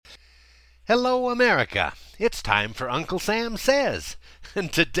Hello, America! It's time for Uncle Sam Says.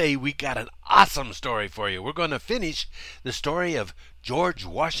 And today we got an awesome story for you. We're going to finish the story of George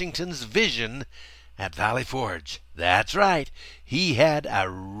Washington's vision at Valley Forge. That's right. He had a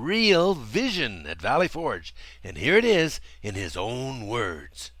real vision at Valley Forge. And here it is in his own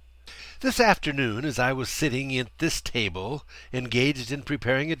words. This afternoon, as I was sitting at this table, engaged in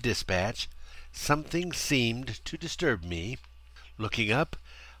preparing a dispatch, something seemed to disturb me. Looking up,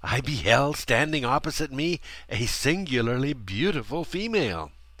 I beheld standing opposite me a singularly beautiful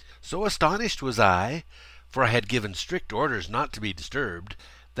female. So astonished was I, for I had given strict orders not to be disturbed,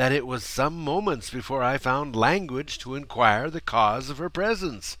 that it was some moments before I found language to inquire the cause of her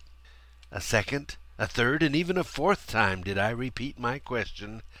presence. A second, a third, and even a fourth time did I repeat my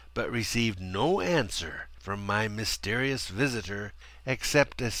question, but received no answer from my mysterious visitor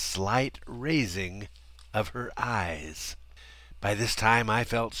except a slight raising of her eyes. By this time I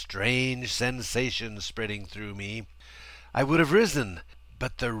felt strange sensations spreading through me. I would have risen,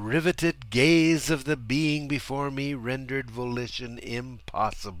 but the riveted gaze of the being before me rendered volition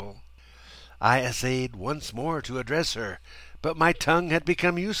impossible. I essayed once more to address her, but my tongue had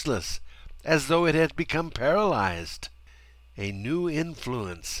become useless, as though it had become paralyzed. A new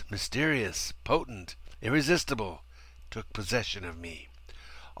influence, mysterious, potent, irresistible, took possession of me.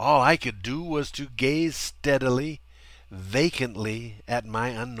 All I could do was to gaze steadily, vacantly at my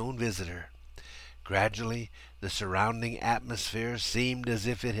unknown visitor. Gradually, the surrounding atmosphere seemed as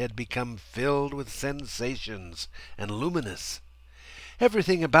if it had become filled with sensations and luminous.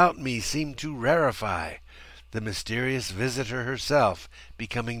 Everything about me seemed to rarefy, the mysterious visitor herself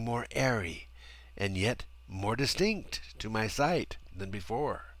becoming more airy, and yet more distinct to my sight than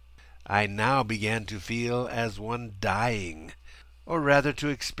before. I now began to feel as one dying, or rather to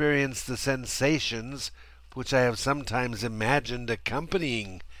experience the sensations which I have sometimes imagined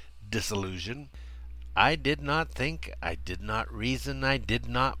accompanying disillusion. I did not think, I did not reason, I did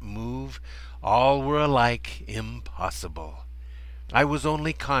not move. All were alike impossible. I was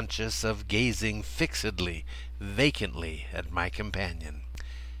only conscious of gazing fixedly, vacantly at my companion.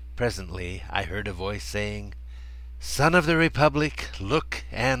 Presently I heard a voice saying, "Son of the Republic, look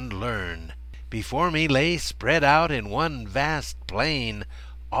and learn." Before me lay spread out in one vast plain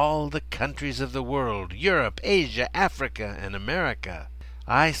all the countries of the world, Europe, Asia, Africa, and America.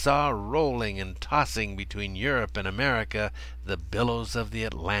 I saw rolling and tossing between Europe and America the billows of the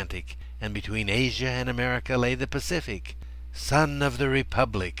Atlantic, and between Asia and America lay the Pacific. "Son of the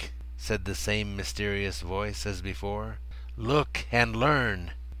Republic," said the same mysterious voice as before, "look and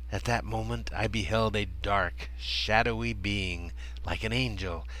learn." At that moment I beheld a dark, shadowy being, like an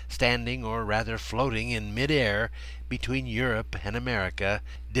angel, standing, or rather floating in mid-air between Europe and America.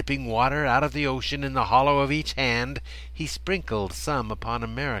 Dipping water out of the ocean in the hollow of each hand, he sprinkled some upon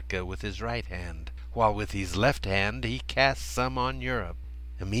America with his right hand, while with his left hand he cast some on Europe.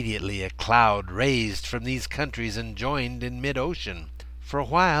 Immediately a cloud raised from these countries and joined in mid-ocean. For a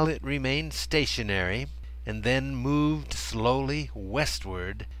while it remained stationary, and then moved slowly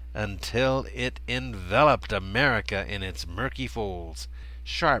westward until it enveloped America in its murky folds.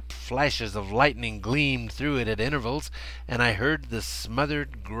 Sharp flashes of lightning gleamed through it at intervals, and I heard the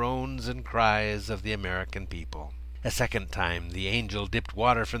smothered groans and cries of the American people. A second time the angel dipped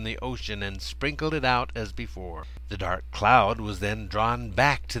water from the ocean and sprinkled it out as before. The dark cloud was then drawn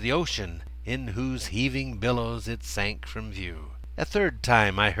back to the ocean, in whose heaving billows it sank from view. A third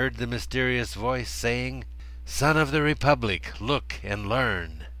time I heard the mysterious voice saying, "Son of the Republic, look and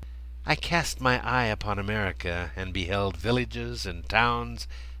learn." I cast my eye upon America, and beheld villages and towns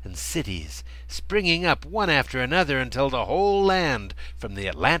and cities springing up one after another until the whole land, from the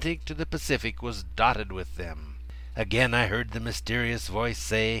Atlantic to the Pacific, was dotted with them. Again I heard the mysterious voice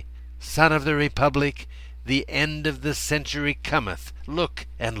say, "Son of the Republic, the end of the century cometh. Look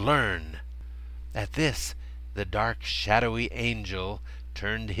and learn." At this the dark, shadowy angel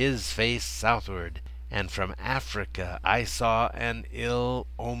turned his face southward, and from Africa I saw an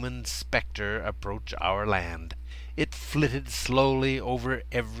ill-omened spectre approach our land. It flitted slowly over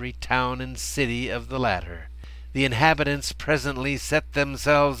every town and city of the latter. The inhabitants presently set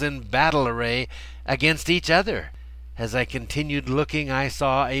themselves in battle array against each other. As I continued looking, I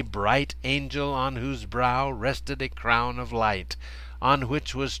saw a bright angel on whose brow rested a crown of light, on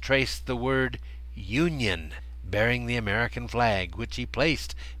which was traced the word Union, bearing the American flag, which he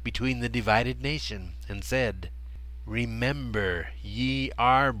placed between the divided nation, and said, "Remember, ye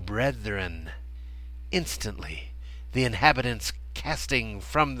are brethren." Instantly the inhabitants, casting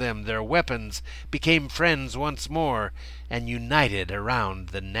from them their weapons, became friends once more, and united around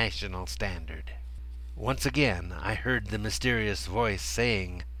the national standard. Once again I heard the mysterious voice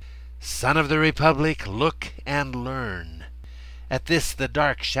saying, Son of the Republic, look and learn. At this the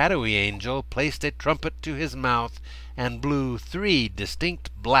dark shadowy angel placed a trumpet to his mouth and blew 3 distinct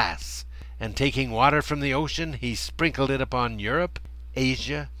blasts, and taking water from the ocean he sprinkled it upon Europe,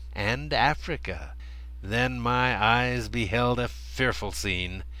 Asia, and Africa. Then my eyes beheld a fearful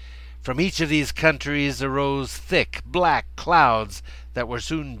scene. From each of these countries arose thick black clouds that were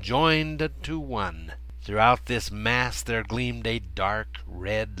soon joined unto one. Throughout this mass there gleamed a dark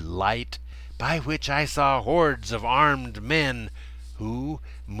red light, by which I saw hordes of armed men, who,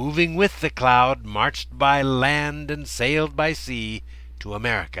 moving with the cloud, marched by land and sailed by sea to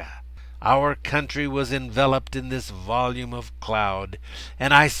America. Our country was enveloped in this volume of cloud,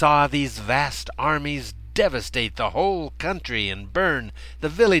 and I saw these vast armies devastate the whole country and burn the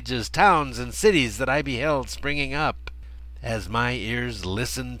villages, towns, and cities that I beheld springing up. As my ears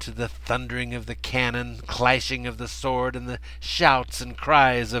listened to the thundering of the cannon, clashing of the sword, and the shouts and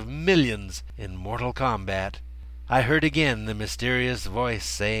cries of millions in mortal combat, I heard again the mysterious voice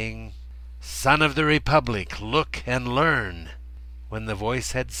saying, Son of the Republic, look and learn. When the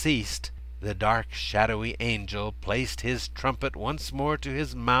voice had ceased, the dark shadowy angel placed his trumpet once more to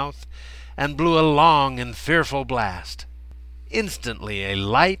his mouth and blew a long and fearful blast. Instantly a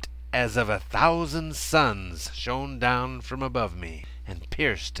light as of 1,000 suns shone down from above me, and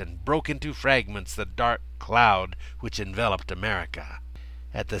pierced and broke into fragments the dark cloud which enveloped America.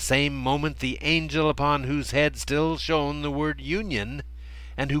 At the same moment the angel upon whose head still shone the word Union,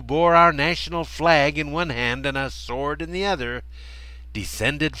 and who bore our national flag in one hand and a sword in the other,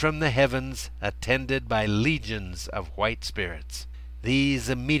 descended from the heavens, attended by legions of white spirits. These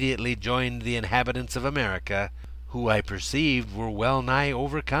immediately joined the inhabitants of America, who I perceived were well nigh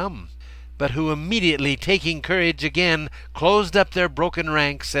overcome, but who immediately taking courage again, closed up their broken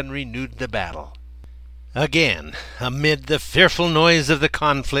ranks and renewed the battle. Again, amid the fearful noise of the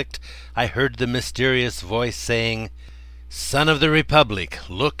conflict, I heard the mysterious voice saying, Son of the Republic,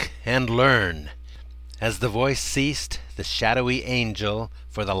 look and learn. As the voice ceased, the shadowy angel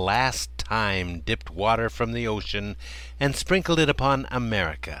for the last time dipped water from the ocean and sprinkled it upon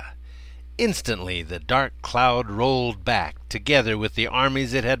America. Instantly the dark cloud rolled back, together with the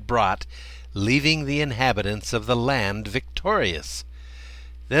armies it had brought, leaving the inhabitants of the land victorious.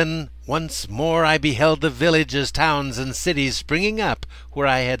 Then once more I beheld the villages, towns, and cities springing up where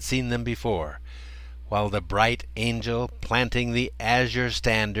I had seen them before, while the bright angel, planting the azure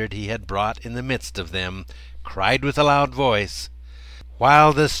standard he had brought in the midst of them, cried with a loud voice,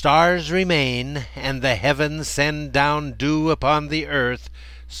 While the stars remain, and the heavens send down dew upon the earth,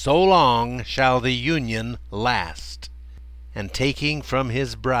 so long shall the Union last. And taking from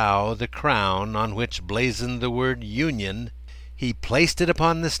his brow the crown on which blazoned the word Union, he placed it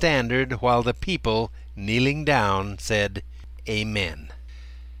upon the standard, while the people, kneeling down, said, Amen.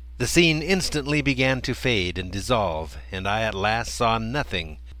 The scene instantly began to fade and dissolve, and I at last saw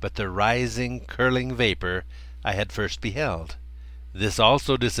nothing but the rising, curling vapor I had first beheld. This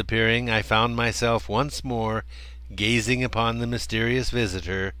also disappearing, I found myself once more gazing upon the mysterious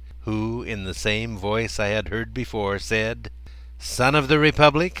visitor, who, in the same voice I had heard before, said, Son of the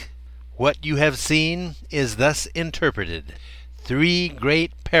Republic, what you have seen is thus interpreted. 3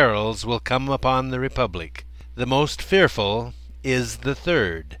 great perils will come upon the Republic. The most fearful is the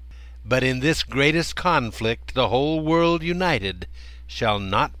third. But in this greatest conflict the whole world united shall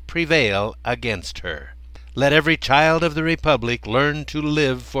not prevail against her. Let every child of the Republic learn to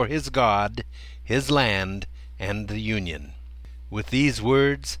live for his God, his land, and the Union. With these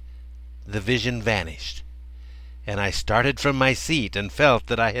words the vision vanished, and I started from my seat and felt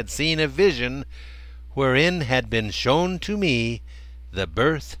that I had seen a vision wherein had been shown to me the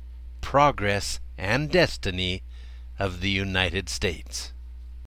birth, progress, and destiny of the United States.